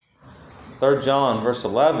3 John verse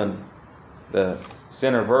 11, the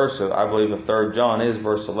center verse of, I believe, of 3 John is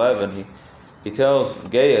verse 11. He tells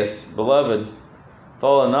Gaius, "Beloved,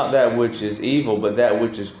 follow not that which is evil, but that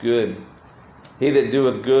which is good. He that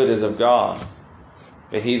doeth good is of God,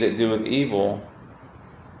 but he that doeth evil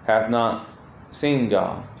hath not seen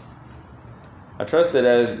God." I trust that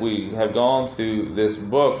as we have gone through this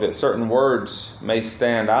book, that certain words may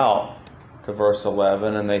stand out to verse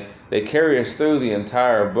 11, and they carry us through the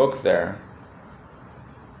entire book there.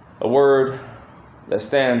 A word that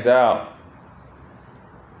stands out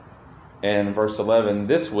in verse 11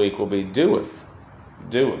 this week will be doeth.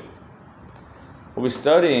 Doeth. We'll be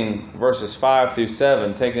studying verses 5 through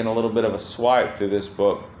 7, taking a little bit of a swipe through this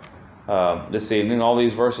book this evening. All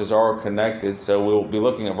these verses are connected, so we'll be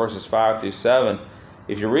looking at verses 5 through 7.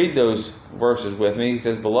 If you read those verses with me, he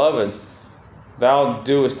says, "Beloved, thou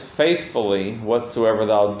doest faithfully whatsoever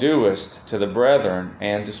thou doest to the brethren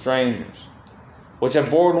and to strangers, which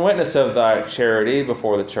have borne witness of thy charity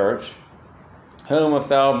before the church, whom if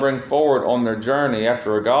thou bring forward on their journey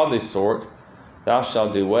after a godly sort, thou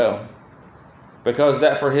shalt do well. Because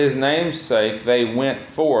that for his name's sake they went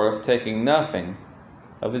forth, taking nothing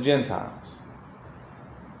of the Gentiles."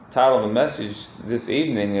 The title of the message this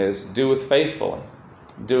evening is "Doeth Faithfully."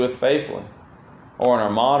 Doeth faithfully. Or in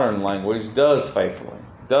our modern language, does faithfully.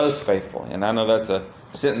 Does faithfully. And I know that's a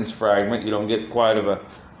sentence fragment. You don't get quite of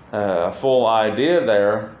a full idea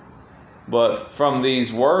there. But from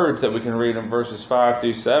these words that we can read in verses 5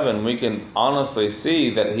 through 7, we can honestly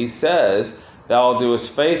see that he says, "Thou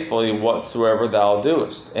doest faithfully whatsoever thou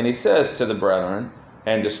doest." And he says to the brethren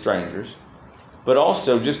and to strangers. But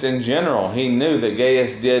also, just in general, he knew that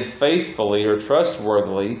Gaius did faithfully or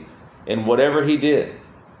trustworthily in whatever he did.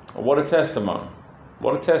 What a testimony.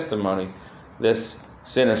 What a testimony this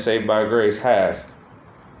sinner saved by grace has.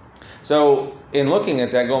 So, in looking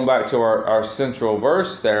at that, going back to our central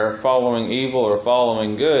verse there, following evil or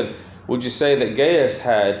following good, would you say that Gaius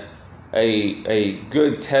had a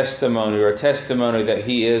good testimony, or a testimony that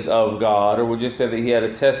he is of God? Or would you say that he had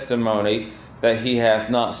a testimony that he hath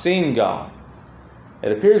not seen God?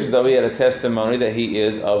 It appears as though he had a testimony that he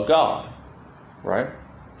is of God. Right?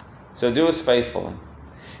 So do us faithfully.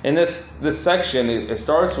 In this section, it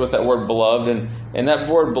starts with that word beloved, and that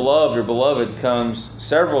word beloved or beloved comes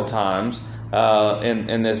several times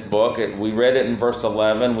in this book. We read it in verse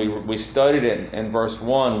 11. We studied it in verse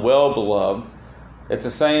 1, well beloved. It's the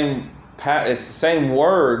same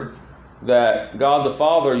word that God the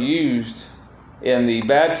Father used in the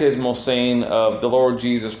baptismal scene of the Lord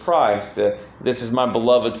Jesus Christ. This is my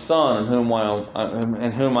beloved Son, in whom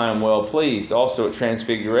I am well pleased. Also at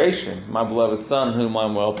Transfiguration, my beloved Son, in whom I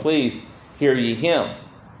am well pleased, hear ye him.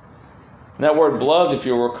 And that word beloved, if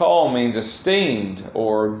you'll recall, means esteemed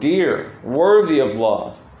or dear, worthy of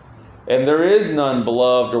love. And there is none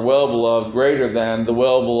beloved or well beloved greater than the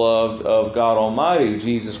well beloved of God Almighty,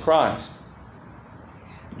 Jesus Christ.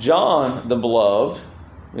 John, the beloved,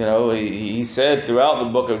 he said throughout the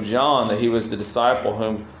book of John that he was the disciple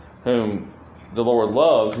whom the Lord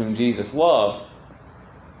loved, whom Jesus loved.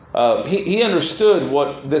 He understood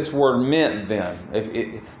what this word meant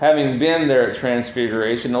then, having been there at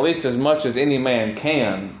Transfiguration, at least as much as any man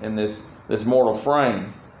can in this mortal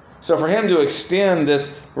frame. So for him to extend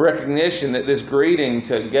this recognition, this greeting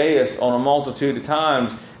to Gaius on a multitude of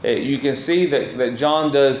times, you can see that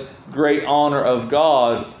John does great honor of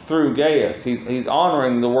God through Gaius. He's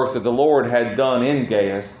honoring the work that the Lord had done in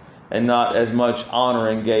Gaius, and not as much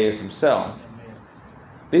honoring Gaius himself. Amen.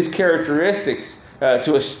 These characteristics,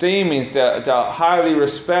 to esteem means to highly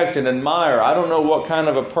respect and admire. I don't know what kind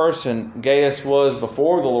of a person Gaius was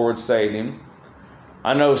before the Lord saved him.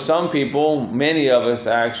 I know some people, many of us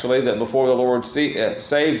actually, that before the Lord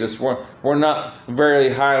saves us, we're not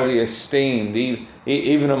very highly esteemed.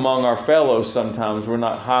 Even among our fellows sometimes we're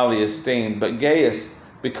not highly esteemed. But Gaius,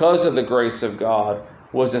 because of the grace of God,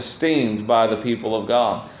 was esteemed by the people of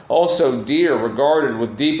God. Also dear, regarded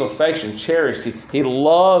with deep affection, cherished. He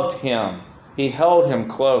loved him. He held him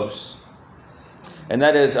close. And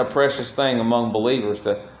that is a precious thing among believers,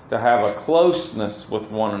 to have a closeness with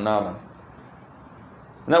one another.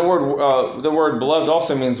 And that word, the word beloved,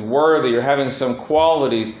 also means worthy, or having some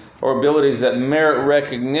qualities or abilities that merit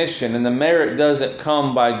recognition. And the merit doesn't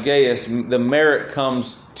come by Gaius. The merit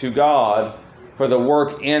comes to God for the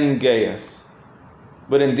work in Gaius.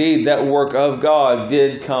 But indeed, that work of God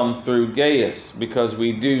did come through Gaius, because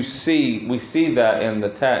we see that in the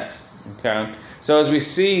text. Okay, so as we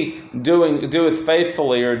see doeth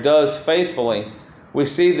faithfully or does faithfully, we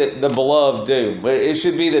see that the beloved do. But it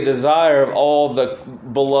should be the desire of all the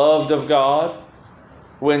beloved of God.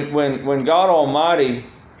 When God Almighty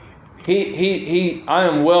I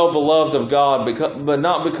am well beloved of God, but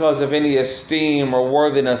not because of any esteem or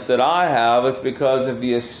worthiness that I have. It's because of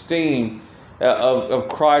the esteem of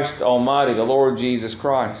Christ Almighty, the Lord Jesus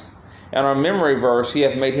Christ. And our memory verse, He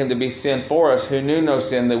hath made Him to be sin for us, who knew no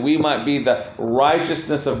sin, that we might be the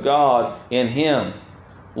righteousness of God in Him.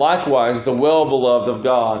 Likewise, the well-beloved of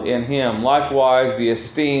God in Him. Likewise, the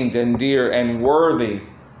esteemed and dear and worthy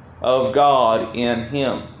of God in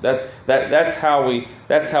Him. That's how we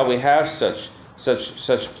have such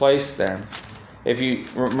place then. If you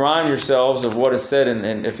remind yourselves of what is said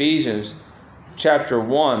in Ephesians chapter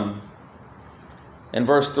 1 and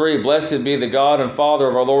verse 3, blessed be the God and Father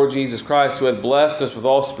of our Lord Jesus Christ, who hath blessed us with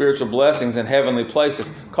all spiritual blessings in heavenly places,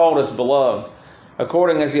 called us beloved,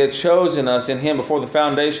 according as He had chosen us in Him before the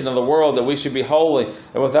foundation of the world, that we should be holy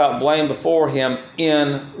and without blame before Him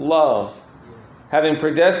in love, having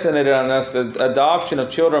predestinated on us the adoption of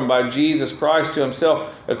children by Jesus Christ to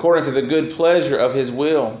Himself, according to the good pleasure of His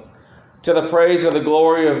will, to the praise of the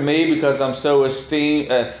glory of me, because I'm so esteemed,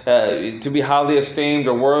 to be highly esteemed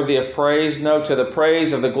or worthy of praise. No, to the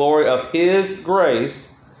praise of the glory of His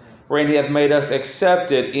grace, wherein He hath made us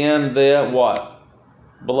accepted in the what?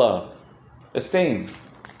 Beloved. Esteemed.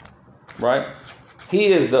 Right?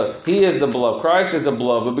 He is the beloved. Christ is the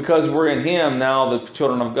beloved. But because we're in Him, now the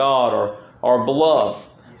children of God are beloved.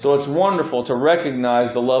 So it's wonderful to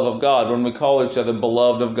recognize the love of God. When we call each other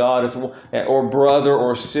beloved of God, or brother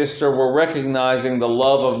or sister, we're recognizing the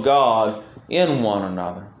love of God in one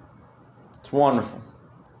another. It's wonderful.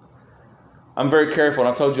 I'm very careful, and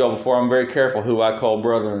I've told you all before, I'm very careful who I call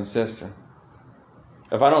brother and sister.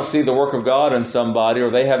 If I don't see the work of God in somebody, or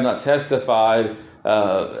they have not testified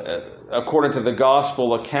according to the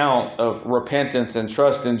gospel account of repentance and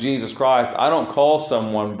trust in Jesus Christ, I don't call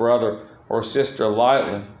someone brother or sister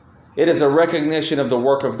lightly. It is a recognition of the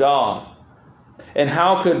work of God. And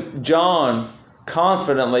how could John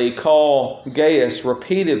confidently call Gaius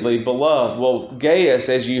repeatedly beloved? Well, Gaius,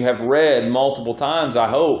 as you have read multiple times, I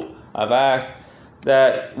hope, I've asked,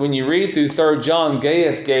 that when you read through 3 John,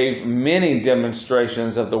 Gaius gave many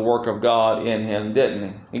demonstrations of the work of God in him, didn't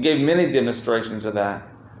he? He gave many demonstrations of that.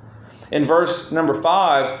 In verse number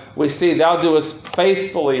 5, we see, thou doest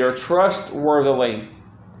faithfully or trustworthily.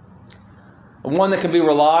 One that can be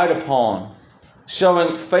relied upon,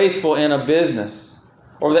 showing faithful in a business,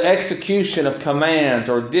 or the execution of commands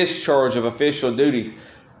or discharge of official duties.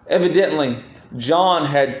 Evidently, John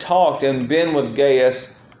had talked and been with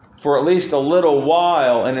Gaius for at least a little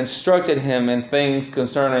while and instructed him in things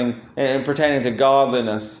concerning and pertaining to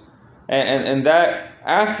godliness. And that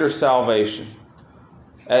after salvation,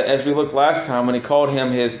 as we looked last time when he called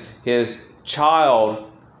him his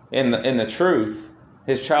child in the truth,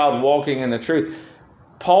 his child walking in the truth.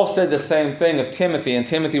 Paul said the same thing of Timothy, and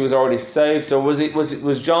Timothy was already saved. So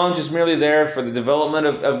was John just merely there for the development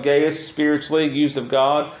of Gaius spiritually, used of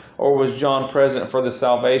God, or was John present for the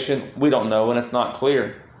salvation? We don't know, and it's not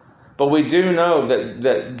clear. But we do know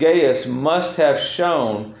that Gaius must have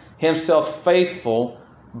shown himself faithful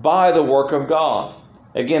by the work of God.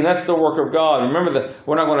 Again, that's the work of God. Remember,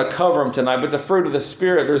 we're not going to cover them tonight, but the fruit of the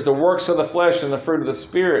Spirit, there's the works of the flesh and the fruit of the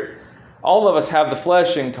Spirit. All of us have the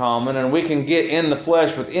flesh in common, and we can get in the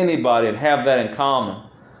flesh with anybody and have that in common.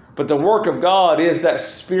 But the work of God is that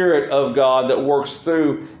Spirit of God that works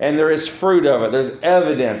through, and there is fruit of it. There's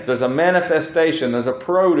evidence. There's a manifestation. There's a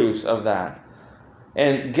produce of that.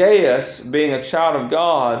 And Gaius, being a child of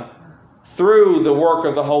God, through the work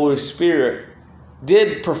of the Holy Spirit,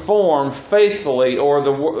 did perform faithfully,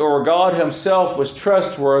 or God Himself was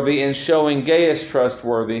trustworthy in showing Gaius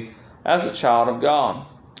trustworthy as a child of God.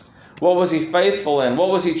 What was he faithful in? What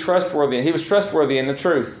was he trustworthy in? He was trustworthy in the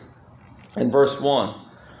truth. In verse 1.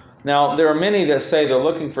 Now, there are many that say they're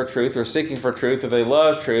looking for truth, or seeking for truth, or they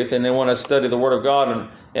love truth, and they want to study the Word of God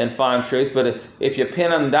and find truth. But if you pin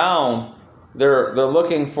them down, they're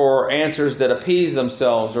looking for answers that appease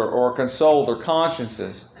themselves or console their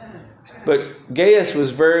consciences. But Gaius was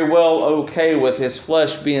very well okay with his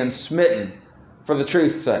flesh being smitten for the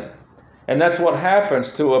truth's sake. And that's what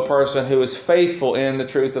happens to a person who is faithful in the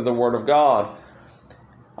truth of the Word of God.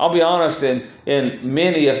 I'll be honest, in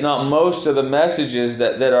many, if not most, of the messages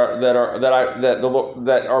that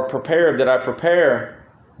I prepare,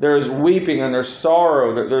 there's weeping and there's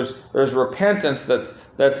sorrow, there's repentance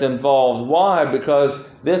that's involved. Why?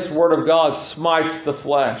 Because this Word of God smites the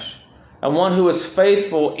flesh. And one who is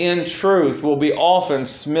faithful in truth will be often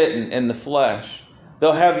smitten in the flesh.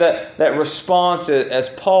 They'll have that response as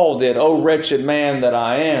Paul did, "O wretched man that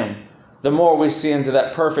I am." the more we see into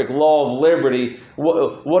that perfect law of liberty.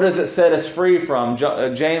 What does it set us free from?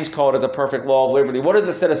 James called it the perfect law of liberty. What does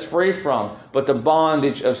it set us free from but the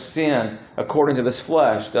bondage of sin according to this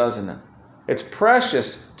flesh, doesn't it? It's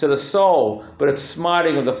precious to the soul, but it's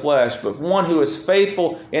smiting of the flesh. But one who is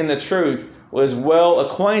faithful in the truth was well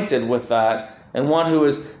acquainted with that, and one who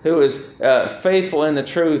is faithful in the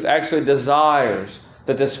truth actually desires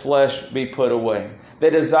that this flesh be put away. They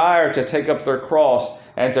desire to take up their cross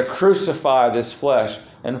and to crucify this flesh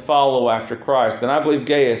and follow after Christ. And I believe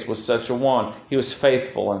Gaius was such a one. He was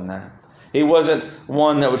faithful in that. He wasn't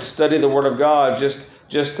one that would study the Word of God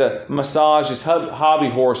just to massage his hobby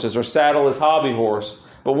horses or saddle his hobby horse,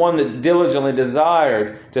 but one that diligently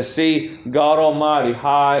desired to see God Almighty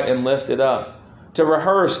high and lifted up. To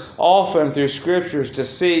rehearse often through Scriptures to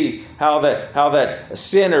see how that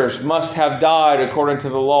sinners must have died according to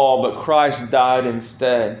the law, but Christ died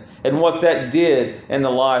instead, and what that did in the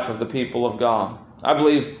life of the people of God. I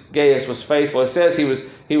believe Gaius was faithful. It says he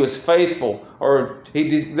was faithful, or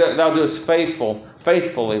thou doest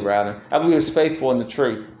faithfully rather. I believe he was faithful in the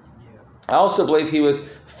truth. I also believe he was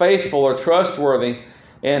faithful or trustworthy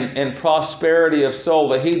in prosperity of soul,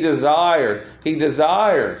 that he desired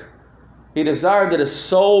that his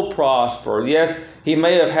soul prosper. Yes, he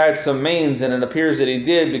may have had some means, and it appears that he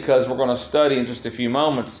did, because we're going to study in just a few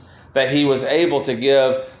moments that he was able to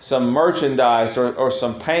give some merchandise or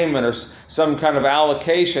some payment or some kind of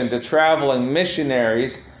allocation to traveling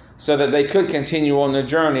missionaries so that they could continue on their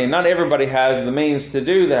journey. And not everybody has the means to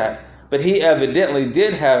do that, but he evidently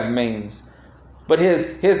did have means. But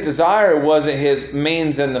his desire wasn't his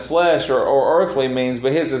means in the flesh or earthly means,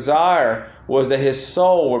 but his desire was that his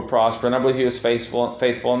soul would prosper. And I believe he was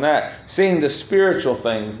faithful in that. Seeing the spiritual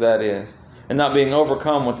things, that is, and not being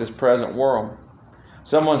overcome with this present world.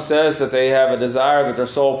 Someone says that they have a desire that their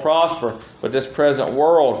soul prosper, but this present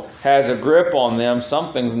world has a grip on them.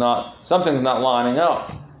 Something's not lining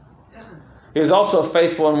up. He was also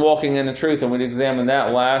faithful in walking in the truth, and we examined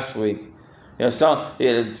that last week.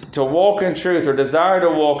 To walk in truth, or desire to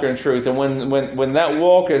walk in truth, and when that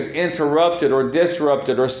walk is interrupted or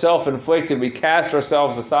disrupted or self-inflicted, we cast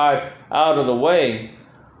ourselves aside out of the way.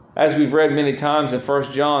 As we've read many times in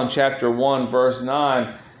 1 John chapter 1, verse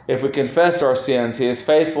 9, if we confess our sins, He is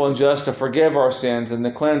faithful and just to forgive our sins and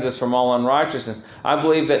to cleanse us from all unrighteousness. I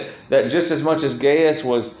believe that just as much as Gaius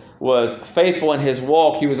was faithful in his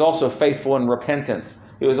walk, he was also faithful in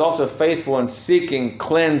repentance. He was also faithful in seeking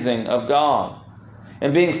cleansing of God.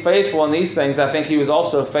 And being faithful in these things, I think he was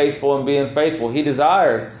also faithful in being faithful. He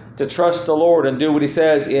desired to trust the Lord and do what He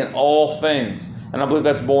says in all things. And I believe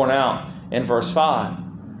that's borne out in verse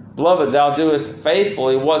 5. Beloved, thou doest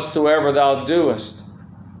faithfully whatsoever thou doest.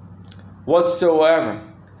 Whatsoever.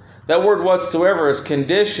 That word whatsoever is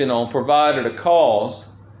conditional, provided a cause.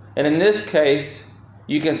 And in this case,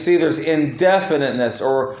 you can see there's indefiniteness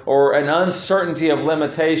or an uncertainty of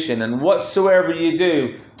limitation. And whatsoever you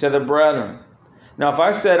do to the brethren. Now, if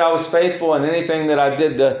I said I was faithful in anything that I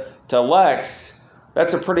did to Lex,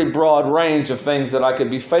 that's a pretty broad range of things that I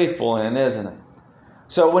could be faithful in, isn't it?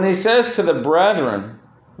 So when he says to the brethren,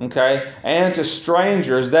 okay, and to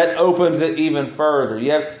strangers, that opens it even further.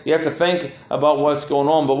 You have to think about what's going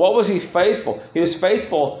on. But what was he faithful? He was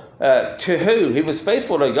faithful to who? He was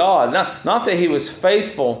faithful to God. Not that he was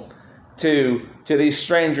faithful to these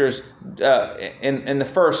strangers in the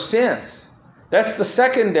first sense. That's the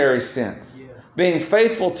secondary sense. Yeah. Being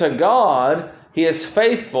faithful to God, he is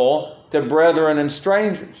faithful to brethren and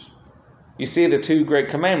strangers. You see the two great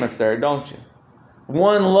commandments there, don't you?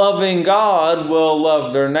 One loving God will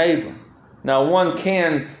love their neighbor. Now, one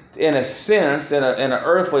can, in a sense, in an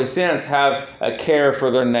earthly sense, have a care for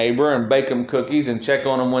their neighbor and bake them cookies and check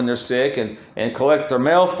on them when they're sick and collect their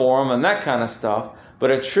mail for them and that kind of stuff.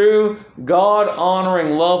 But a true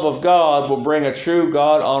God-honoring love of God will bring a true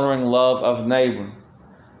God-honoring love of neighbor.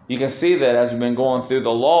 You can see that as we've been going through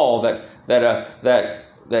the law, that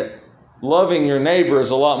loving your neighbor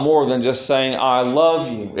is a lot more than just saying, I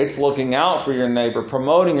love you. It's looking out for your neighbor,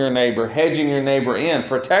 promoting your neighbor, hedging your neighbor in,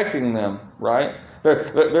 protecting them, right?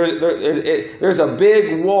 There's a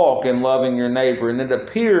big walk in loving your neighbor, and it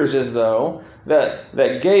appears as though that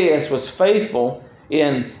Gaius was faithful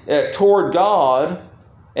toward God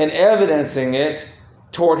and evidencing it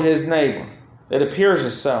toward his neighbor. It appears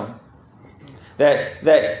as so. That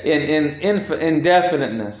in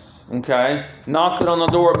indefiniteness, okay? Knocking on the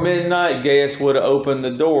door at midnight, Gaius would have opened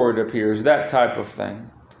the door, it appears. That type of thing.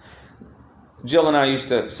 Jill and I used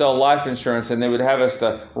to sell life insurance, and they would have us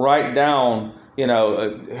to write down,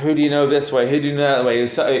 who do you know this way? Who do you know that way?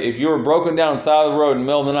 If you were broken down on the side of the road in the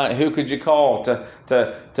middle of the night, who could you call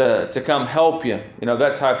to come help you?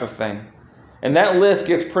 That type of thing. And that list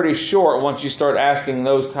gets pretty short once you start asking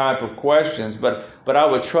those type of questions. But I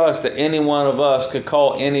would trust that any one of us could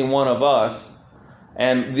call any one of us,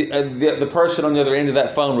 and the person on the other end of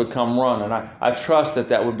that phone would come running. I trust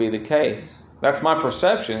that would be the case. That's my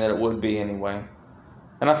perception, that it would be anyway.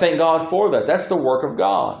 And I thank God for that. That's the work of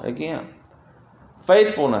God, again.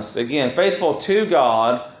 Faithfulness, again, faithful to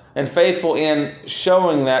God and faithful in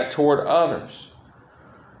showing that toward others.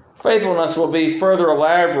 Faithfulness will be further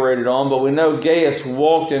elaborated on, but we know Gaius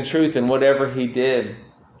walked in truth in whatever he did.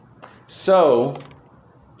 So,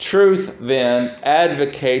 truth then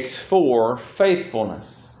advocates for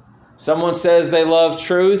faithfulness. Someone says they love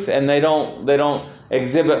truth and they don't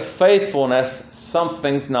exhibit faithfulness,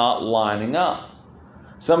 something's not lining up.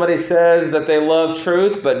 Somebody says that they love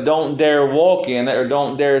truth but don't dare walk in it, or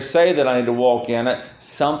don't dare say that I need to walk in it,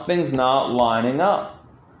 something's not lining up.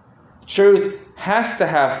 Truth has to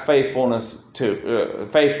have faithfulness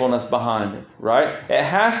behind it, right? It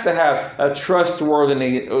has to have a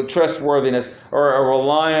trustworthiness or a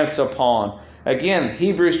reliance upon. Again,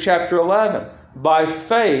 Hebrews chapter 11. By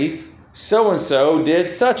faith, so-and-so did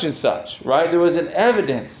such and such, right? There was an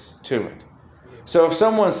evidence to it. So if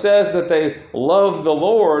someone says that they love the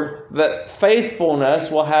Lord, that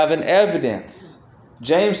faithfulness will have an evidence.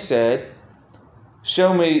 James said,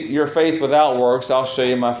 show me your faith without works, I'll show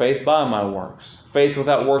you my faith by my works. Faith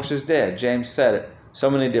without works is dead. James said it so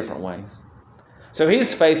many different ways. So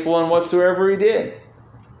he's faithful in whatsoever he did.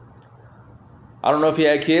 I don't know if he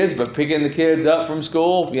had kids, but picking the kids up from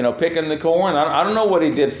school, picking the corn, I don't know what he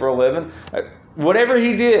did for a living. Whatever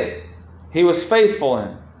he did, he was faithful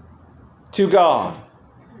in. To God.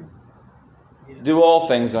 Do all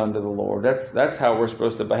things unto the Lord. That's how we're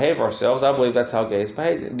supposed to behave ourselves. I believe that's how Gaius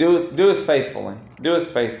behaved. Do us faithfully. Do us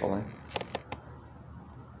faithfully.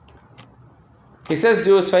 He says,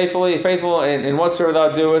 do us faithfully, faithful in whatsoever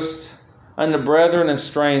thou doest unto brethren and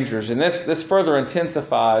strangers. And this further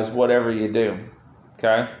intensifies whatever you do.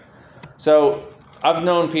 Okay? So, I've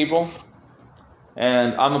known people,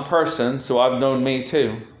 and I'm a person, so I've known me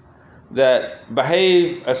too, that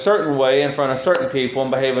behave a certain way in front of certain people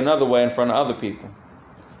and behave another way in front of other people.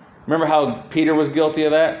 Remember how Peter was guilty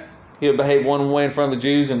of that? He would behave one way in front of the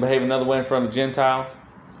Jews and behave another way in front of the Gentiles.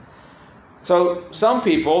 So some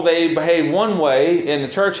people, they behave one way in the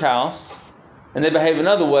church house and they behave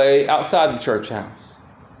another way outside the church house.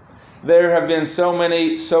 There have been so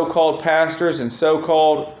many so-called pastors and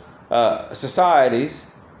so-called societies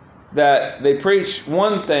that they preach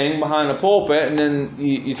one thing behind the pulpit, and then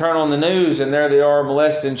you turn on the news and there they are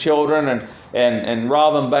molesting children and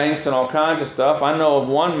robbing banks and all kinds of stuff. I know of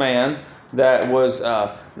one man that was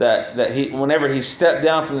that he, whenever he stepped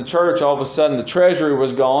down from the church, all of a sudden the treasury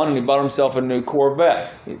was gone and he bought himself a new Corvette.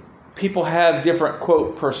 People have different,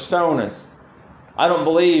 quote, personas. I don't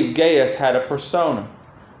believe Gaius had a persona.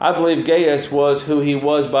 I believe Gaius was who he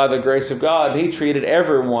was by the grace of God. He treated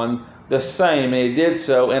everyone the same, and he did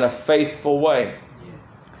so in a faithful way.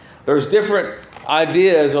 There's different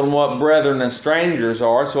ideas on what brethren and strangers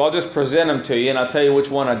are, so I'll just present them to you, and I'll tell you which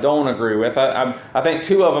one I don't agree with. I think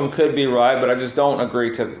two of them could be right, but I just don't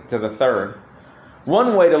agree to the third.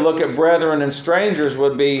 One way to look at brethren and strangers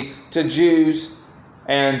would be to Jews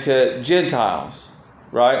and to Gentiles,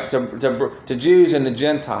 right? To Jews and to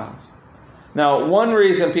Gentiles. Now, one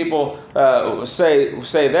reason people say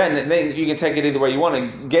that, and you can take it either way you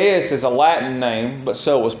want. Gaius is a Latin name, but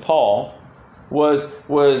so was Paul. Was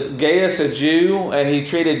Gaius a Jew and he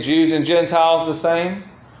treated Jews and Gentiles the same?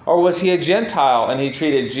 Or was he a Gentile and he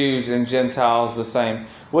treated Jews and Gentiles the same?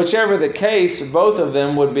 Whichever the case, both of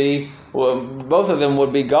them would be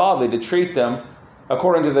godly to treat them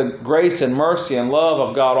according to the grace and mercy and love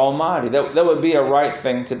of God Almighty. That would be a right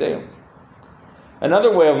thing to do.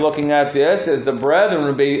 Another way of looking at this is the brethren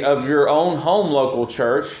would be of your own home local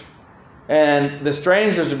church, and the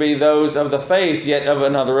strangers would be those of the faith, yet of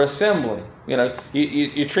another assembly.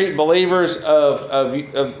 You treat believers of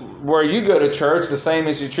where you go to church the same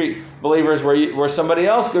as you treat believers where somebody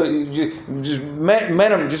else goes. You just met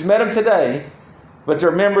them today, but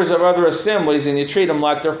they're members of other assemblies, and you treat them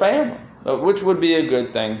like they're family, which would be a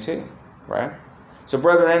good thing too, right? So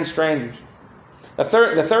brethren and strangers.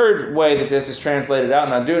 The third way that this is translated out,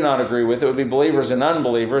 and I do not agree with it, would be believers and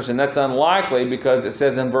unbelievers, and that's unlikely because it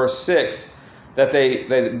says in verse 6 that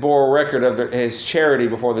they bore a record of his charity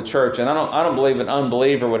before the church, and I don't believe an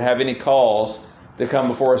unbeliever would have any cause to come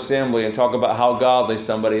before assembly and talk about how godly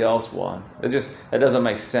somebody else was. It doesn't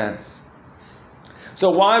make sense. So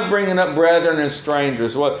why bringing up brethren and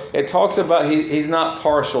strangers? Well, it talks about he's not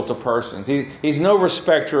partial to persons. He's no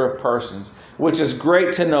respecter of persons, which is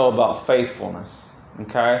great to know about faithfulness.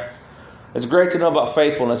 Okay? It's great to know about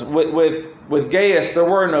faithfulness. With Gaius, there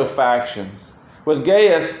were no factions. With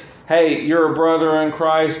Gaius, hey, you're a brother in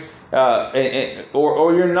Christ,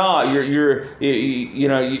 or you're not. You're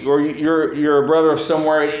a brother of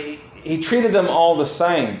somewhere. He treated them all the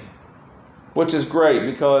same, which is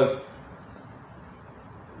great because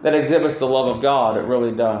that exhibits the love of God. It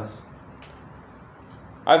really does.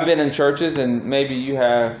 I've been in churches, and maybe you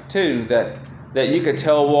have too, that you could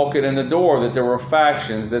tell walking in the door that there were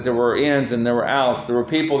factions, that there were ins and there were outs. There were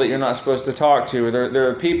people that you're not supposed to talk to. Or there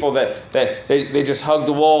are people that they just hug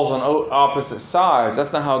the walls on opposite sides.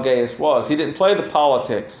 That's not how Gaius was. He didn't play the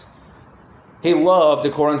politics. He loved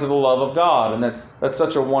according to the love of God, and that's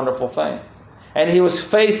such a wonderful thing. And he was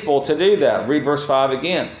faithful to do that. Read verse 5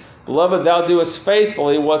 again. Beloved, thou doest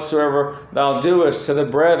faithfully whatsoever thou doest to the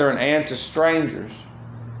brethren and to strangers.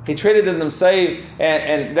 He treated them the same,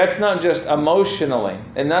 and that's not just emotionally,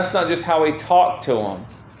 and that's not just how he talked to them,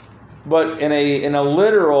 but in a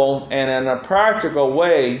literal and in a practical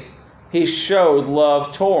way, he showed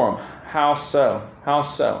love toward them. How so? How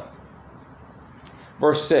so?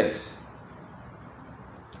 Verse 6.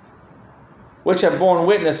 Which have borne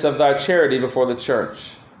witness of thy charity before the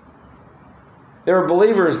church. There were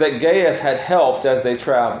believers that Gaius had helped as they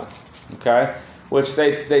traveled, okay? Which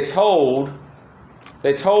they told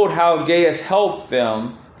how Gaius helped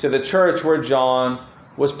them to the church where John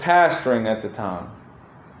was pastoring at the time.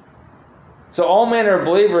 So all manner of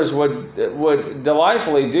believers would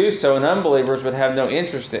delightfully do so, and unbelievers would have no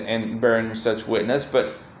interest in bearing such witness.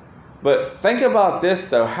 But think about this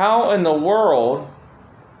though: how in the world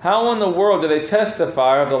do they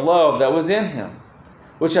testify of the love that was in him,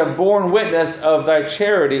 which have borne witness of thy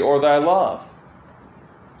charity or thy love?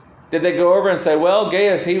 Did they go over and say, well,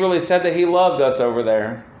 Gaius, he really said that he loved us over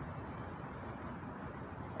there?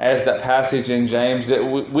 As that passage in James, that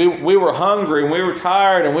we were hungry and we were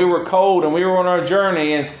tired and we were cold and we were on our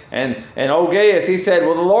journey, and old Gaius, he said,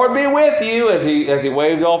 well, the Lord be with you, as he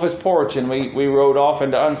waved off his porch, and we rode off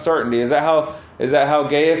into uncertainty. Is that how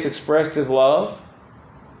Gaius expressed his love?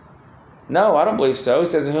 No, I don't believe so. He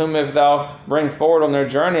says, whom if thou bring forward on their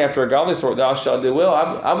journey after a godly sort, thou shalt do well.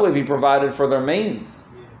 I believe he provided for their means.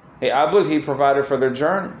 I believe he provided for their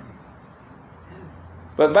journey.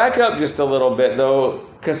 But back up just a little bit, though,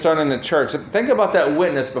 concerning the church. Think about that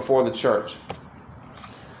witness before the church.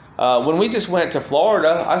 When we just went to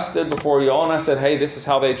Florida, I stood before you all and I said, hey, this is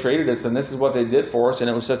how they treated us and this is what they did for us, and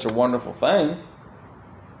it was such a wonderful thing.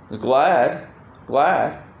 I was glad.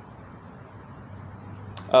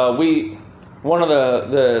 One of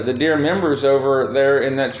the dear members over there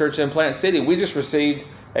in that church in Plant City, we just received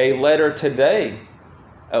a letter today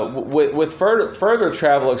with further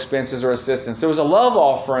travel expenses or assistance. There was a love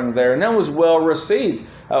offering there, and that was well received.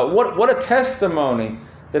 What a testimony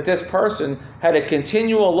that this person had a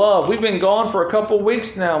continual love. We've been gone for a couple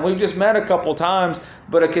weeks now. We've just met a couple times,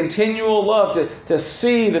 but a continual love to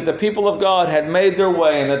see that the people of God had made their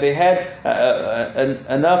way and that they had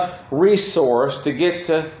enough resource to get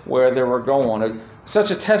to where they were going.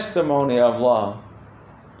 Such a testimony of love.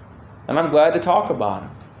 And I'm glad to talk about it.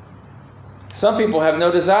 Some people have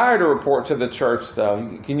no desire to report to the church,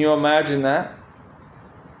 though. Can you imagine that?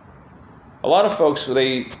 A lot of folks,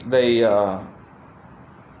 they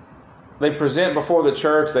present before the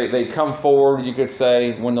church. They come forward, you could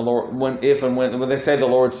say, when they say the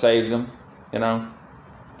Lord saves them, you know.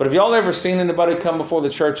 But have y'all ever seen anybody come before the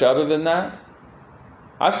church other than that?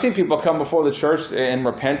 I've seen people come before the church in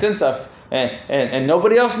repentance, and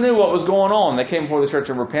nobody else knew what was going on. They came before the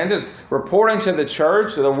church in repentance, reporting to the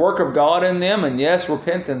church the work of God in them. And yes,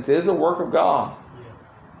 repentance is a work of God. Yeah.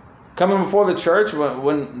 Coming before the church,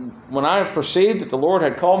 when I perceived that the Lord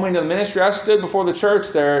had called me into the ministry, I stood before the church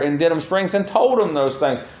there in Denham Springs and told them those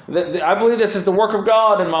things. I believe this is the work of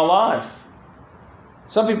God in my life.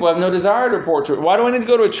 Some people have no desire to report to it. Why do I need to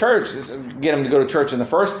go to a church? Get them to go to church in the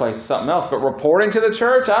first place is something else. But reporting to the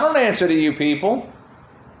church, I don't answer to you people.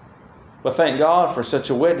 But thank God for such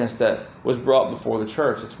a witness that was brought before the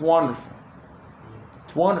church. It's wonderful.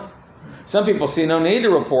 It's wonderful. Some people see no need to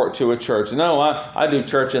report to a church. No, I do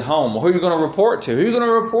church at home. Well, who are you going to report to? Who are you going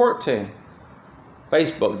to report to?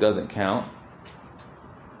 Facebook doesn't count.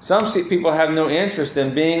 Some people have no interest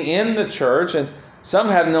in being in the church, and some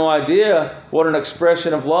have no idea what an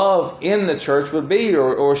expression of love in the church would be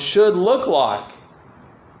or should look like.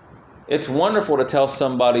 It's wonderful to tell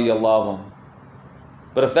somebody you love them.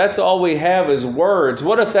 But if that's all we have is words,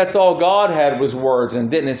 what if that's all God had was words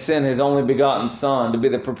and didn't send His only begotten Son to be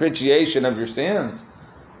the propitiation of your sins?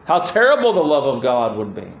 How terrible the love of God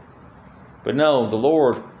would be. But no, the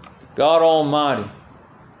Lord, God Almighty,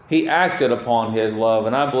 He acted upon His love,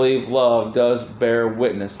 and I believe love does bear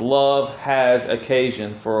witness. Love has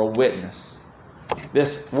occasion for a witness.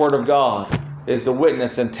 This Word of God is the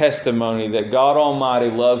witness and testimony that God Almighty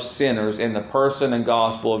loves sinners in the person and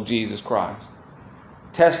gospel of Jesus Christ.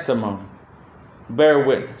 Testimony. Bear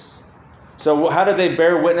witness. So how did they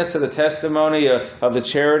bear witness to the testimony of the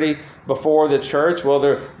charity before the church? Well,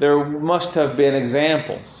 there must have been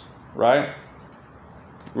examples, right?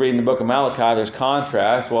 Reading the book of Malachi, there's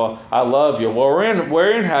contrast. Well, I love you. Well,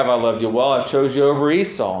 wherein have I loved you? Well, I chose you over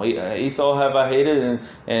Esau. Esau have I hated,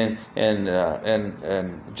 and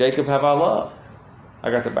Jacob have I loved. I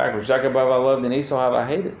got the backwards. Jacob have I loved, and Esau have I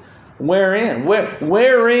hated. Wherein?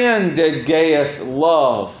 Wherein did Gaius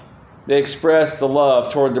love? They expressed the love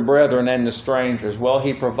toward the brethren and the strangers. Well,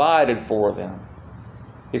 he provided for them.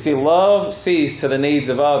 You see, love sees to the needs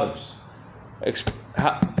of others.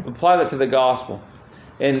 Apply that to the gospel.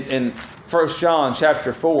 In 1 John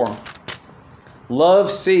chapter 4,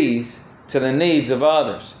 love sees to the needs of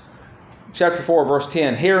others. Chapter 4, verse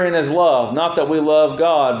 10, herein is love, not that we love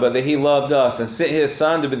God, but that He loved us and sent His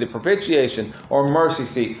Son to be the propitiation or mercy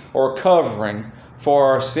seat or covering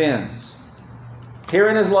for our sins.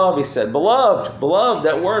 Herein is love, He said. Beloved,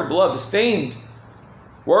 that word, beloved, esteemed,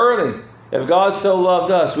 worthy. If God so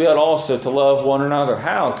loved us, we ought also to love one another.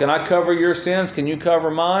 How? Can I cover your sins? Can you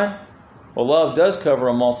cover mine? Well, love does cover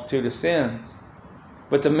a multitude of sins.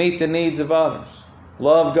 But to meet the needs of others,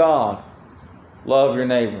 love God, love your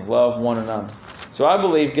neighbor, love one another. So I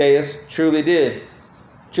believe Gaius truly did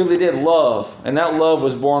love, and that love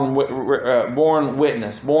was born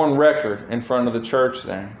witness, born record in front of the church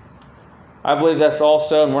there. I believe that's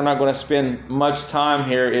also, and we're not going to spend much time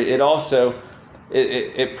here,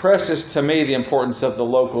 it presses to me the importance of the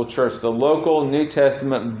local church, the local New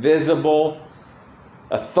Testament visible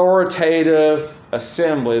authoritative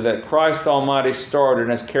assembly that Christ Almighty started and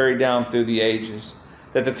has carried down through the ages.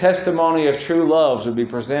 That the testimony of true loves would be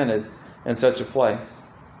presented in such a place.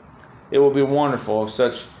 It will be wonderful if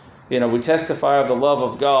such, we testify of the love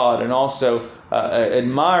of God and also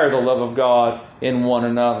admire the love of God in one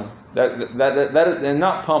another. That and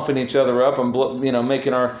not pumping each other up and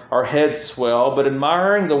making our heads swell, but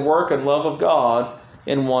admiring the work and love of God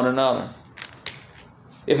in one another.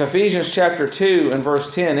 If Ephesians chapter 2 and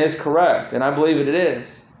verse 10 is correct, and I believe it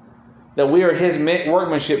is, that we are His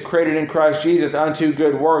workmanship created in Christ Jesus unto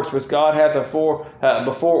good works, which God hath before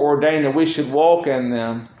ordained that we should walk in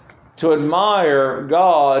them, to admire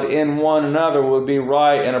God in one another would be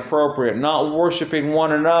right and appropriate. Not worshiping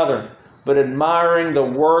one another, but admiring the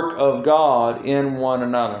work of God in one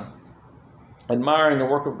another. Admiring the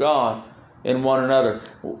work of God in one another.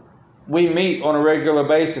 We meet on a regular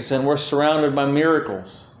basis and we're surrounded by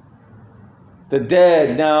miracles. The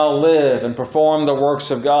dead now live and perform the works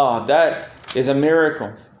of God. That is a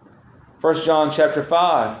miracle. 1 John chapter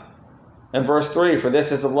 5 and verse 3, for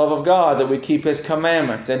this is the love of God, that we keep His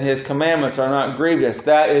commandments, and His commandments are not grievous.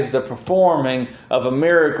 That is the performing of a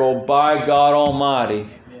miracle by God Almighty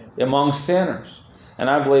among sinners. And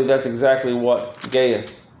I believe that's exactly what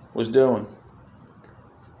Gaius was doing.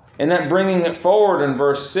 And that bringing it forward in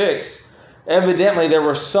verse 6, evidently there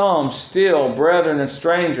were some still brethren and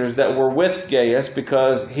strangers that were with Gaius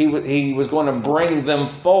because he was going to bring them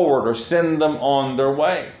forward or send them on their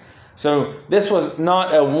way. So this was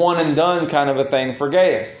not a one and done kind of a thing for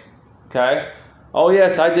Gaius. Okay? Oh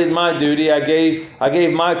yes, I did my duty. I gave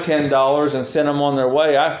my $10 and sent them on their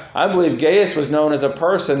way. I believe Gaius was known as a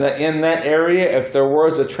person that in that area, if there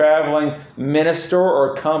was a traveling minister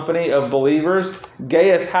or company of believers,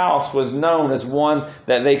 Gaius' house was known as one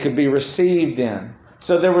that they could be received in.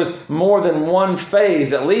 So there was more than one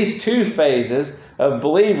phase, at least two phases of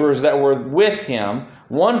believers that were with him.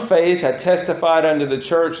 One phase had testified unto the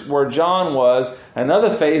church where John was. Another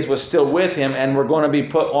phase was still with him and were going to be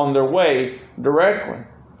put on their way directly.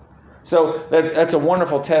 So that's a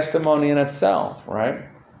wonderful testimony in itself, right?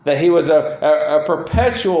 That he was a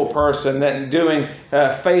perpetual person that doing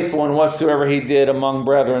faithful in whatsoever he did among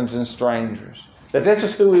brethren and strangers. That this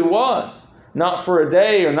is who he was. Not for a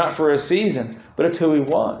day or not for a season, but it's who he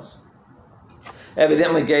was.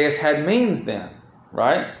 Evidently Gaius had means then,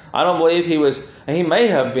 right? I don't believe he may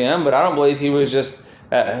have been, but I don't believe he was just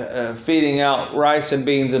feeding out rice and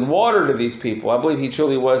beans and water to these people. I believe he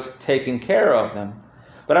truly was taking care of them.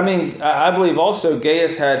 But I believe also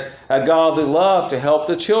Gaius had a godly love to help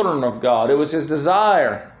the children of God. It was his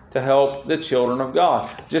desire to help the children of God.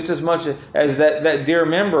 Just as much as that dear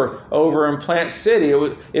member over in Plant City,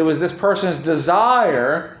 it was this person's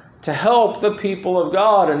desire to help the people of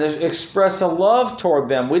God and to express a love toward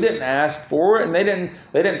them. We didn't ask for it, and they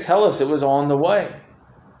didn't tell us it was on the way.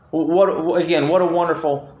 What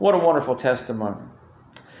a wonderful testimony.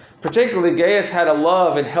 Particularly, Gaius had a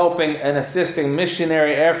love in helping and assisting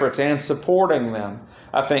missionary efforts and supporting them.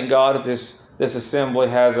 I think God at this assembly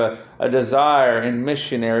has a desire in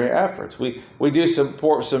missionary efforts. We do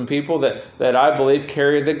support some people that I believe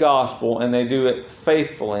carry the gospel, and they do it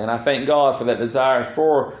faithfully. And I thank God for that desire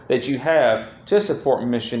that you have to support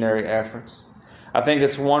missionary efforts. I think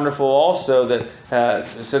it's wonderful also that,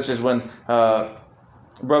 such as when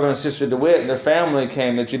Brother and Sister DeWitt and their family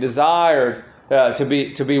came, that you desired to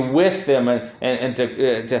be with them and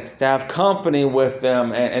to have company with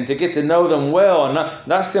them and to get to know them well, and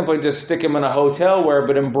not simply just stick them in a hotel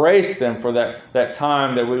but embrace them for that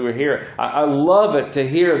time that we were here. I love it to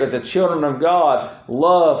hear that the children of God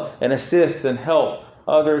love and assist and help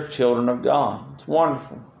other children of God. It's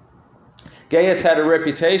wonderful. Gaius had a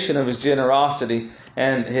reputation of his generosity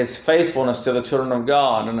and his faithfulness to the children of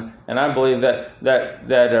God, and I believe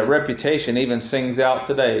that reputation even sings out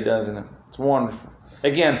today, doesn't it? It's wonderful.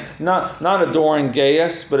 Again, not adoring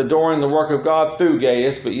Gaius, but adoring the work of God through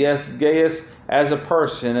Gaius. But yes, Gaius as a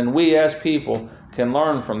person, and we as people can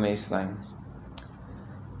learn from these things.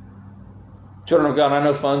 Children of God, I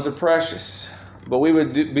know funds are precious, but we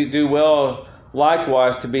would do well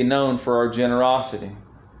likewise to be known for our generosity.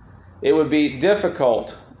 It would be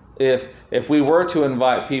difficult if we were to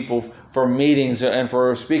invite people for meetings and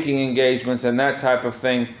for speaking engagements and that type of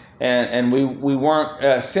thing, and we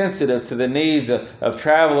weren't sensitive to the needs of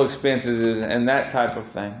travel expenses and that type of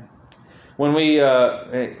thing. When we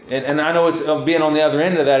and I know it's being on the other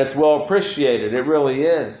end of that, it's well appreciated. It really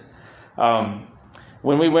is.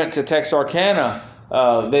 When we went to Texarkana,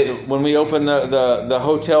 when we opened the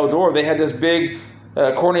hotel door, they had this big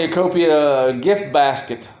cornucopia gift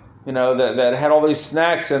basket, that had all these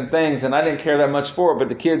snacks and things, and I didn't care that much for it, but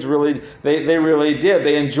the kids really did.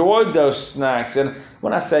 They enjoyed those snacks, and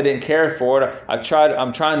when I say I didn't care for it, I'm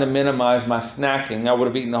trying to minimize my snacking. I would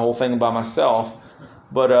have eaten the whole thing by myself,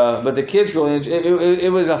 but the kids really enjoyed it. It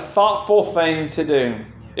was a thoughtful thing to do.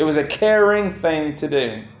 It was a caring thing to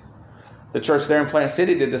do. The church there in Plant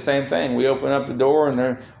City did the same thing. We opened up the door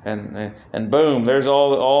and boom, there's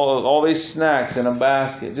all these snacks in a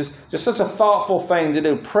basket. Just such a thoughtful thing to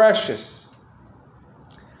do. Precious.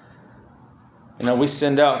 We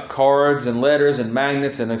send out cards and letters and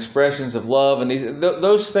magnets and expressions of love, and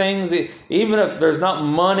those things, even if there's not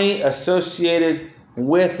money associated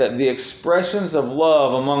with it, the expressions of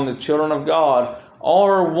love among the children of God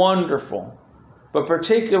are wonderful. But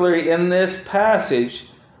particularly in this passage,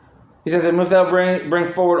 he says, and if they'll bring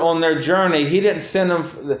forward on their journey, he didn't send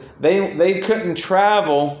them. They couldn't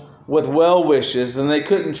travel with well wishes, and they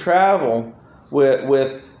couldn't travel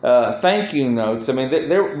with thank you notes. I mean,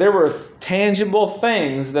 there were tangible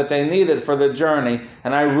things that they needed for the journey,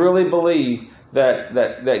 and I really believe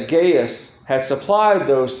that Gaius had supplied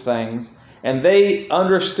those things, and they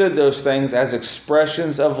understood those things as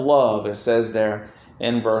expressions of love. It says there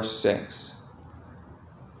in verse 6.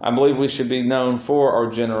 I believe we should be known for our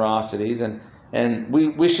generosities, and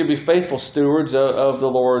we should be faithful stewards of the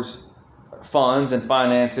Lord's funds and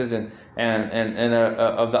finances and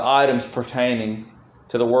of the items pertaining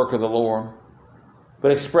to the work of the Lord.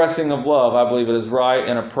 But expressing of love, I believe it is right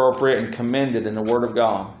and appropriate and commended in the Word of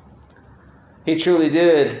God. He truly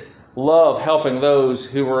did love helping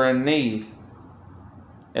those who were in need.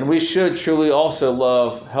 And we should truly also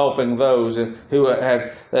love helping those who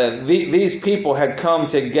have. These people had come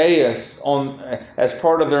to Gaius as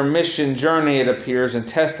part of their mission journey, it appears, in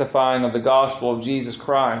testifying of the gospel of Jesus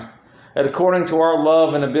Christ. And according to our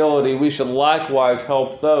love and ability, we should likewise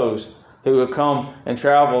help those who have come and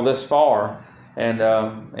traveled this far and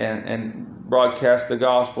broadcast the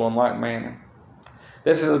gospel in like manner.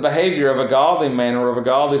 This is the behavior of a godly man or of a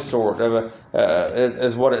godly sort,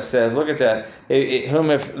 is what it says. Look at that. Whom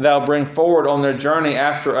if thou bring forward on their journey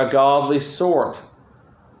after a godly sort.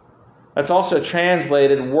 That's also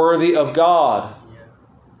translated worthy of God.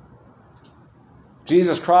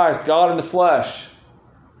 Jesus Christ, God in the flesh.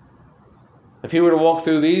 If he were to walk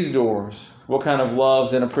through these doors, what kind of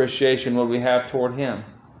loves and appreciation would we have toward him?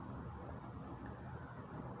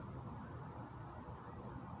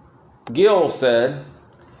 Gill said,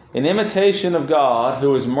 in imitation of God,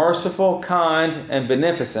 who is merciful, kind, and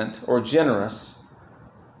beneficent, or generous,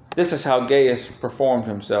 this is how Gaius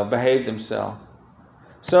behaved himself.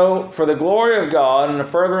 So, for the glory of God and the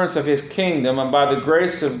furtherance of his kingdom, and by the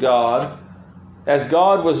grace of God, as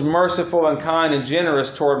God was merciful and kind and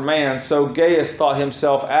generous toward man, so Gaius thought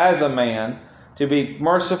himself as a man to be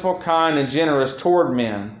merciful, kind, and generous toward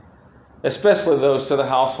men. especially those to the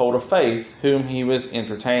household of faith, whom he was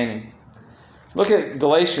entertaining. Look at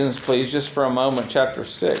Galatians, please, just for a moment, chapter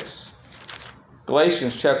 6.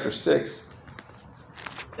 Galatians chapter 6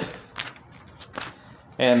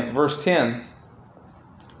 and verse 10.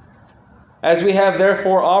 As we have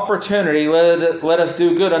therefore opportunity, let us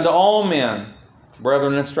do good unto all men,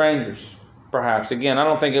 brethren and strangers. Perhaps. Again, I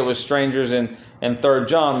don't think it was strangers in 3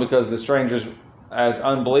 John, because the strangers as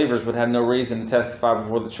unbelievers would have no reason to testify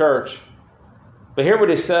before the church. But hear what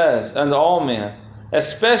he says, unto all men,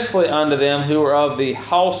 especially unto them who are of the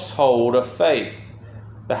household of faith.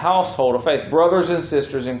 The household of faith, brothers and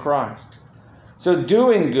sisters in Christ. So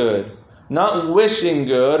doing good, not wishing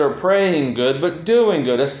good or praying good, but doing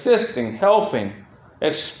good, assisting, helping,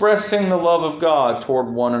 expressing the love of God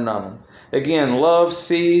toward one another. Again, love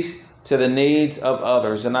sees to the needs of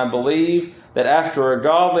others. And I believe that after a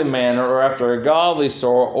godly manner, or after a godly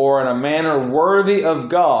sort, or in a manner worthy of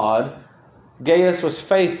God, Gaius was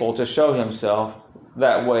faithful to show himself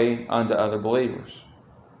that way unto other believers.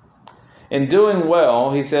 In doing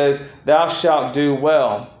well, he says, thou shalt do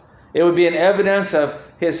well. It would be an evidence of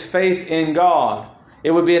his faith in God.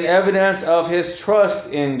 It would be an evidence of his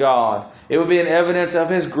trust in God. It would be an evidence of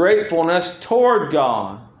his gratefulness toward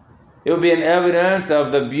God. It would be an evidence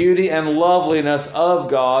of the beauty and loveliness of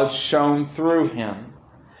God shown through him.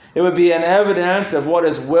 It would be an evidence of what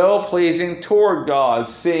is well-pleasing toward God,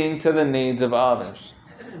 seeing to the needs of others.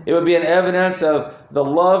 It would be an evidence of the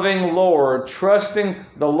loving Lord, trusting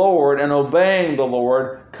the Lord and obeying the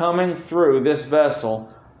Lord, coming through this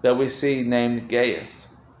vessel that we see named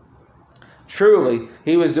Gaius. Truly,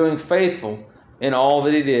 he was doing faithful in all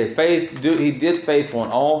that he did. He did faithful in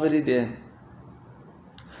all that he did.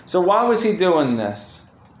 So why was he doing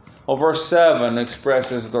this? Well, verse 7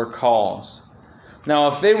 expresses their cause.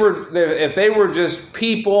 Now, if they were just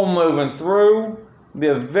people moving through, it would be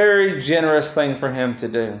a very generous thing for him to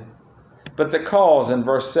do. But the cause in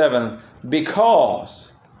verse 7,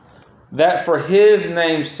 because that for his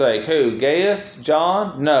name's sake, who? Gaius?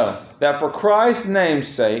 John? No. That for Christ's name's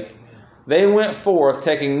sake, they went forth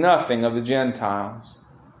taking nothing of the Gentiles.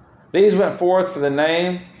 These went forth for the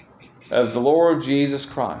name of the Lord Jesus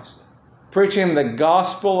Christ, preaching the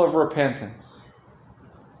gospel of repentance.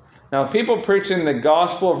 Now, people preaching the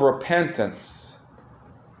gospel of repentance,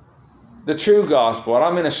 the true gospel, I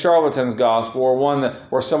don't mean a charlatan's gospel or one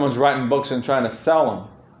where someone's writing books and trying to sell them.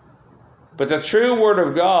 But the true word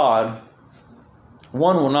of God,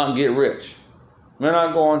 one will not get rich. You're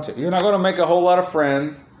not going to. You're not going to make a whole lot of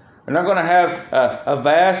friends. You're not going to have a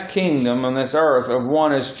vast kingdom on this earth of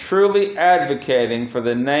one is truly advocating for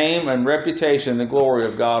the name and reputation and the glory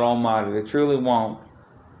of God Almighty. They truly won't.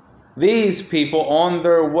 These people on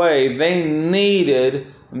their way, they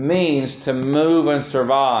needed means to move and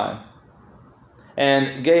survive.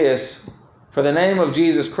 And Gaius, for the name of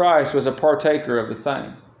Jesus Christ, was a partaker of the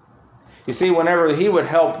same. You see, whenever he would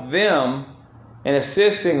help them in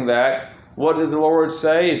assisting that, what did the Lord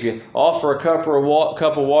say? If you offer a cup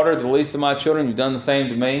of water to the least of my children, you've done the same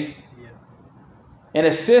to me. Yeah. In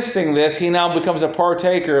assisting this, he now becomes a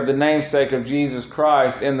partaker of the namesake of Jesus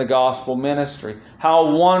Christ in the gospel ministry.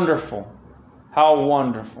 How wonderful! How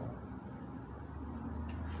wonderful!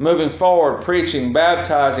 Moving forward, preaching,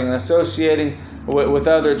 baptizing, and associating with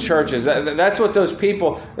other churches. That's what those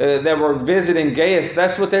people that were visiting Gaius,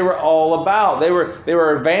 that's what they were all about. They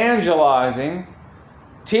were evangelizing,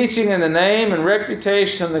 teaching in the name and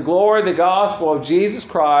reputation and the glory of the gospel of Jesus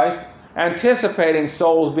Christ, anticipating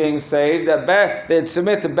souls being saved, that they'd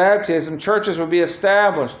submit to baptism, churches would be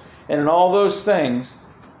established. And in all those things,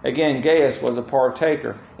 again, Gaius was a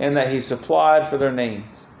partaker in that he supplied for their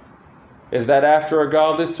needs. Is that after a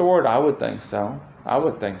godly sort? I would think so. I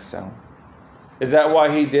would think so. Is that why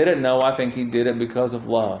he did it? No, I think he did it because of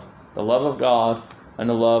love. The love of God and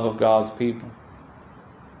the love of God's people.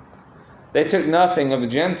 They took nothing of the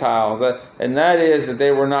Gentiles, and that is that they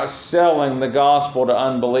were not selling the gospel to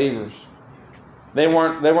unbelievers. They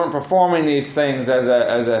weren't performing these things as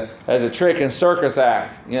a trick and circus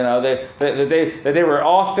act. You know, that they were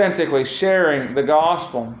authentically sharing the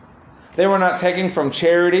gospel. They were not taking from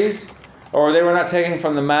charities, or they were not taking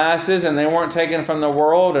from the masses, and they weren't taking from the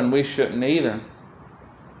world, and we shouldn't either.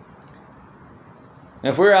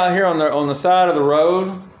 If we're out here on the side of the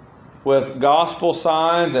road with gospel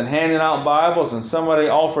signs and handing out Bibles, and somebody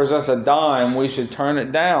offers us a dime, we should turn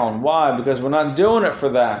it down. Why? Because we're not doing it for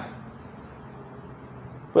that.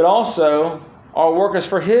 But also, our work is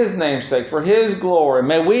for His name's sake, for His glory.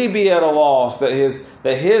 May we be at a loss that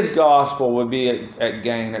His gospel would be at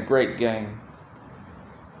gain, at great gain.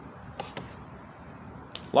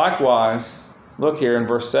 Likewise, Look here in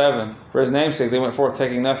verse 7. For his name's sake they went forth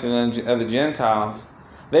taking nothing of the Gentiles.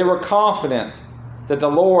 They were confident that the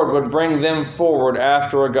Lord would bring them forward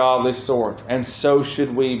after a godly sort, and so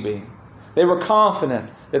should we be. They were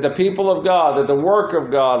confident that the people of God, that the work of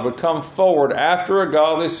God would come forward after a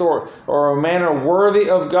godly sort, or a manner worthy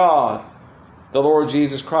of God, the Lord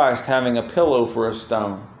Jesus Christ having a pillow for a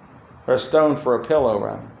stone, or a stone for a pillow,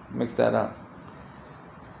 rather. Mix that up.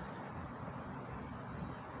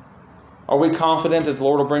 Are we confident that the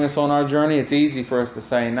Lord will bring us on our journey? It's easy for us to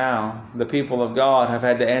say now. The people of God have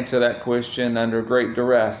had to answer that question under great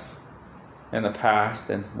duress in the past,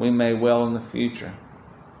 and we may well in the future.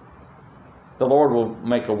 The Lord will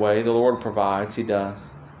make a way. The Lord provides. He does.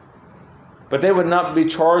 But they would not be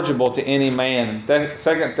chargeable to any man. 2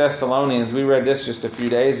 Thessalonians, we read this just a few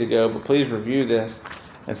days ago, but please review this.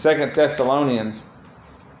 In 2 Thessalonians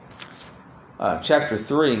chapter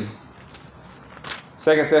 3,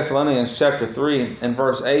 2 Thessalonians chapter 3 and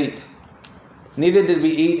verse 8. Neither did we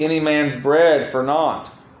eat any man's bread for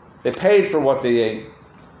naught. They paid for what they ate,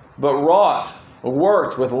 but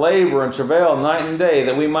worked with labor and travail night and day,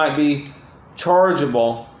 that we might be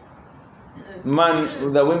chargeable,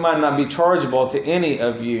 that we might not be chargeable to any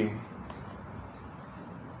of you.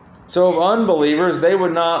 So of unbelievers, they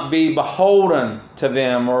would not be beholden to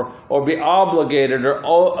them, or be obligated, or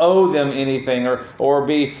owe them anything, or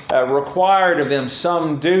be required of them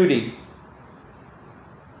some duty.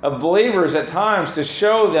 Of believers at times to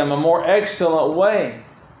show them a more excellent way.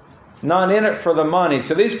 Not in it for the money.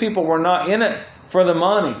 So these people were not in it for the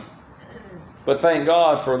money. But thank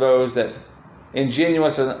God for those that in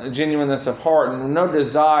genuineness of heart and no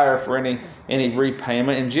desire for any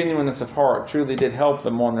repayment, and genuineness of heart truly did help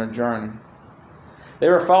them on their journey. They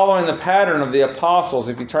were following the pattern of the apostles.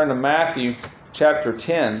 If you turn to Matthew chapter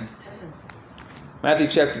 10, Matthew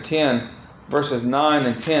chapter 10, verses 9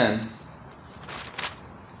 and 10.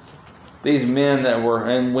 These men that were,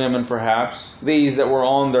 and women perhaps, these that were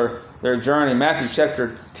on their journey. Matthew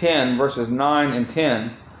chapter 10, verses 9 and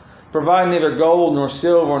 10. Provide neither gold nor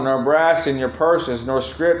silver nor brass in your purses, nor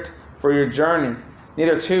scrip for your journey,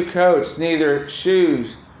 neither two coats, neither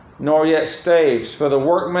shoes, nor yet staves, for the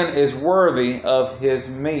workman is worthy of his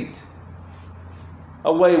meat.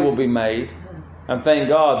 A way will be made, and thank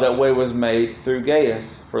God that way was made through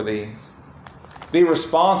Gaius for these. Be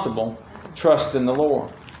responsible, trust in the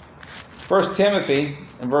Lord. 1 Timothy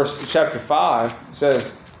in chapter 5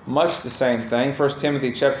 says much the same thing. 1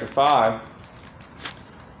 Timothy chapter 5,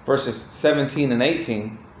 verses 17 and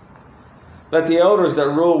 18. Let the elders that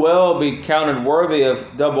rule well be counted worthy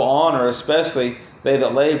of double honor, especially they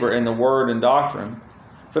that labor in the word and doctrine.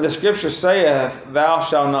 For the Scripture saith, Thou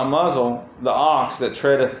shalt not muzzle the ox that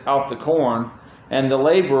treadeth out the corn, and the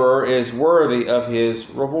laborer is worthy of his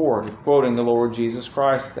reward. Quoting the Lord Jesus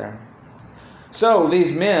Christ there. So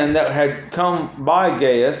these men that had come by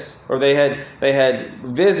Gaius, or they had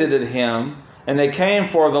visited him, and they came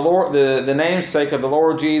for the Lord, the namesake of the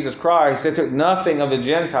Lord Jesus Christ. They took nothing of the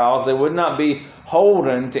Gentiles. They would not be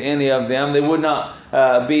holden to any of them. They would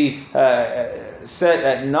not be set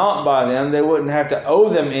at naught by them. They wouldn't have to owe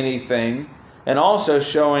them anything. And also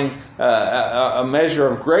showing a measure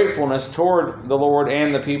of gratefulness toward the Lord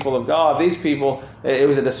and the people of God. These people, it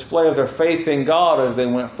was a display of their faith in God as they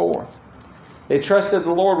went forth. They trusted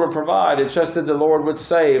the Lord would provide. They trusted the Lord would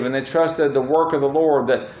save. And they trusted the work of the Lord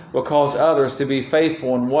that will cause others to be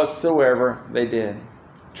faithful in whatsoever they did.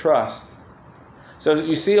 Trust. So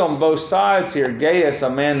you see on both sides here, Gaius, a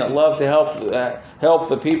man that loved to help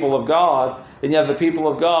the people of God. And you have the people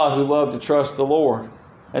of God who love to trust the Lord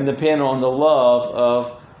and depend on the love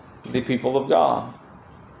of the people of God.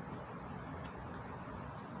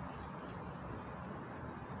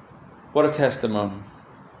 What a testimony.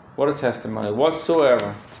 What a testimony.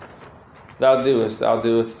 Whatsoever thou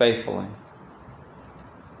doest faithfully.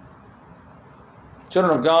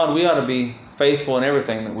 Children of God, we ought to be faithful in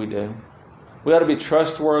everything that we do. We ought to be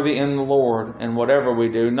trustworthy in the Lord in whatever we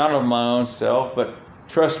do, not of my own self, but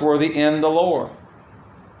trustworthy in the Lord.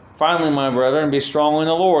 Finally, my brethren, be strong in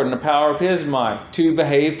the Lord and the power of His might, to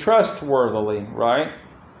behave trustworthily, right?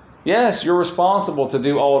 Yes, you're responsible to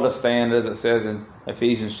do all to stand, as it says in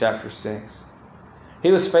Ephesians chapter 6.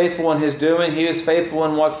 He was faithful in his doing. He was faithful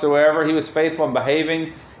in whatsoever. He was faithful in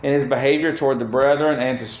behaving in his behavior toward the brethren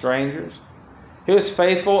and to strangers. He was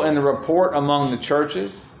faithful in the report among the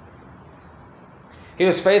churches. He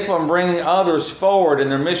was faithful in bringing others forward in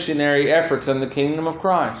their missionary efforts in the kingdom of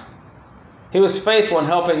Christ. He was faithful in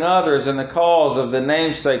helping others in the cause of the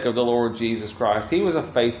namesake of the Lord Jesus Christ. He was a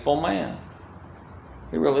faithful man.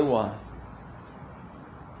 He really was.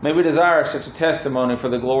 May we desire such a testimony for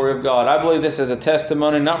the glory of God. I believe this is a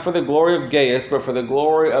testimony not for the glory of Gaius, but for the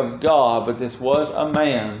glory of God. But this was a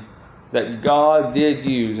man that God did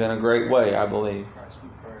use in a great way, I believe.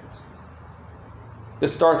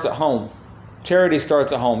 This starts at home. Charity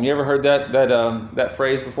starts at home. You ever heard that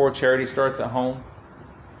phrase before? Charity starts at home.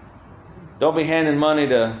 Don't be handing money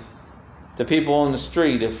to people on the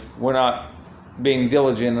street if we're not being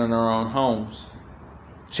diligent in our own homes.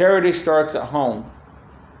 Charity starts at home.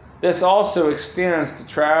 This also extends to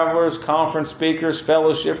travelers, conference speakers,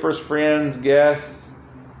 fellowshippers, friends, guests.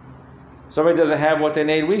 Somebody doesn't have what they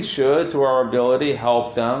need, we should, to our ability,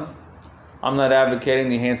 help them. I'm not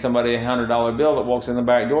advocating you hand somebody a $100 bill that walks in the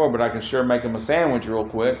back door, but I can sure make them a sandwich real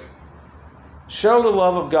quick. Show the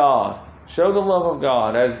love of God. Show the love of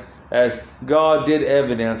God as God did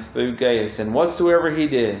evidence through Gaius in whatsoever he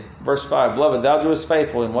did. Verse 5, Beloved, thou doest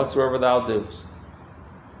faithfully in whatsoever thou doest.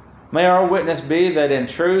 May our witness be that in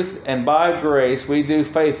truth and by grace we do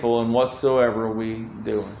faithful in whatsoever we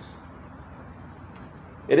do.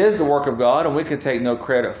 It is the work of God, and we can take no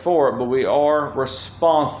credit for it, but we are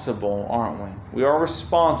responsible, aren't we? We are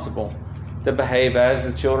responsible to behave as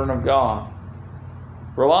the children of God.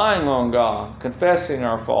 Relying on God, confessing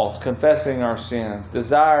our faults, confessing our sins,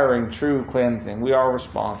 desiring true cleansing. We are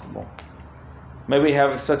responsible. May we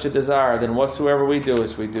have such a desire, then whatsoever we do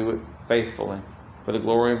is we do it faithfully for the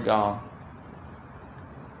glory of God.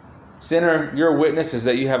 Sinner, your witness is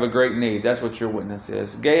that you have a great need. That's what your witness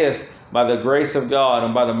is. Gaius, by the grace of God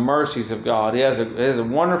and by the mercies of God, he has a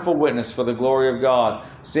wonderful witness for the glory of God.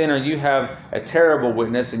 Sinner, you have a terrible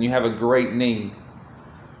witness and you have a great need.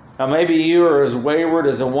 Now maybe you are as wayward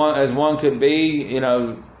as one could be.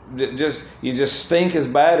 You just stink as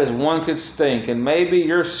bad as one could stink. And maybe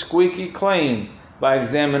you're squeaky clean by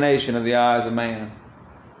examination of the eyes of man.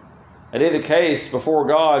 In either case, before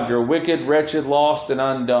God, you're wicked, wretched, lost, and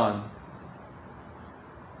undone.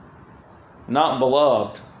 Not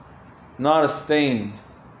beloved, not esteemed.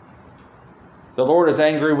 The Lord is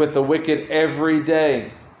angry with the wicked every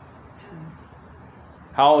day.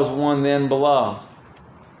 How is one then beloved?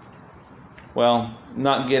 Well,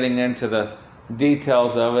 not getting into the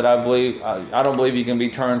details of it, I don't believe you can be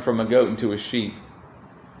turned from a goat into a sheep.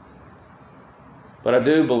 But I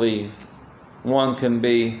do believe one can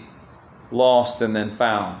be lost and then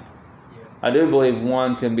found. I do believe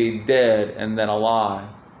one can be dead and then alive.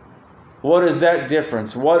 What is that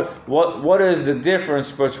difference? What is the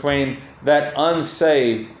difference between that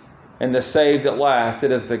unsaved and the saved at last?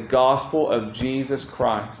 It is the gospel of Jesus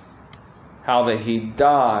Christ. How that He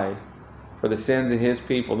died for the sins of His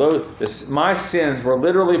people. My sins were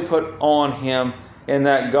literally put on Him, in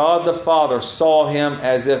that God the Father saw Him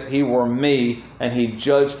as if He were me, and He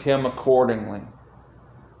judged Him accordingly.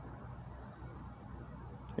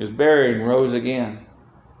 He was buried and rose again.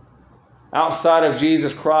 Outside of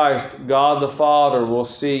Jesus Christ, God the Father will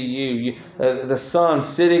see you. The Son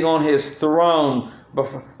sitting on His throne,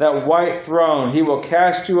 that white throne, He will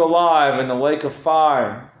cast you alive in the lake of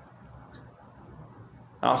fire.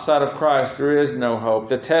 Outside of Christ, there is no hope.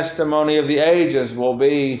 The testimony of the ages will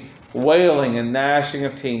be wailing and gnashing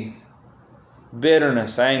of teeth,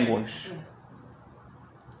 bitterness, anguish.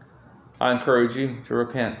 I encourage you to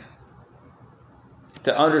repent,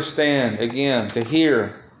 to understand again, to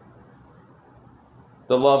hear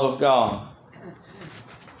the love of God.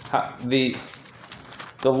 The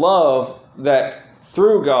love that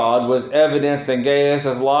through God was evidenced in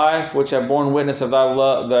Gaius' life, which have borne witness of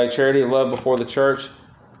thy charity and love before the church.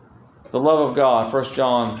 The love of God, 1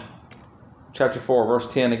 John chapter 4,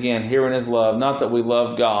 verse 10 again, herein is love, not that we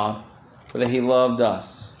loved God, but that He loved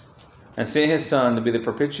us and sent His Son to be the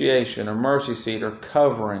propitiation or mercy seat or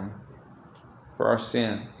covering for our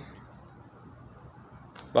sins.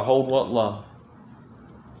 Behold what love.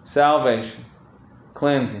 Salvation,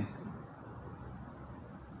 cleansing.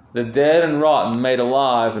 The dead and rotten made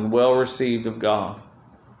alive and well received of God.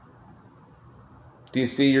 Do you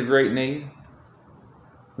see your great need?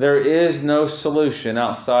 There is no solution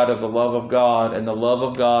outside of the love of God, and the love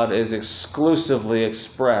of God is exclusively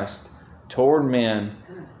expressed toward men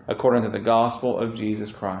according to the gospel of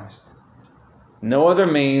Jesus Christ. No other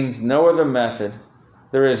means, no other method.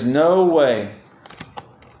 There is no way.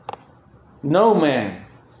 No man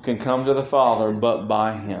can come to the Father but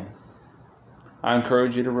by Him. I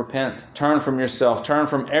encourage you to repent. Turn from yourself. Turn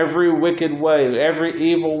from every wicked way, every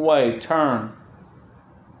evil way. Turn.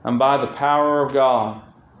 And by the power of God,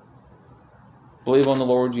 believe on the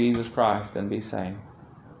Lord Jesus Christ and be saved.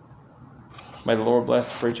 May the Lord bless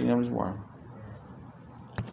the preaching of His word.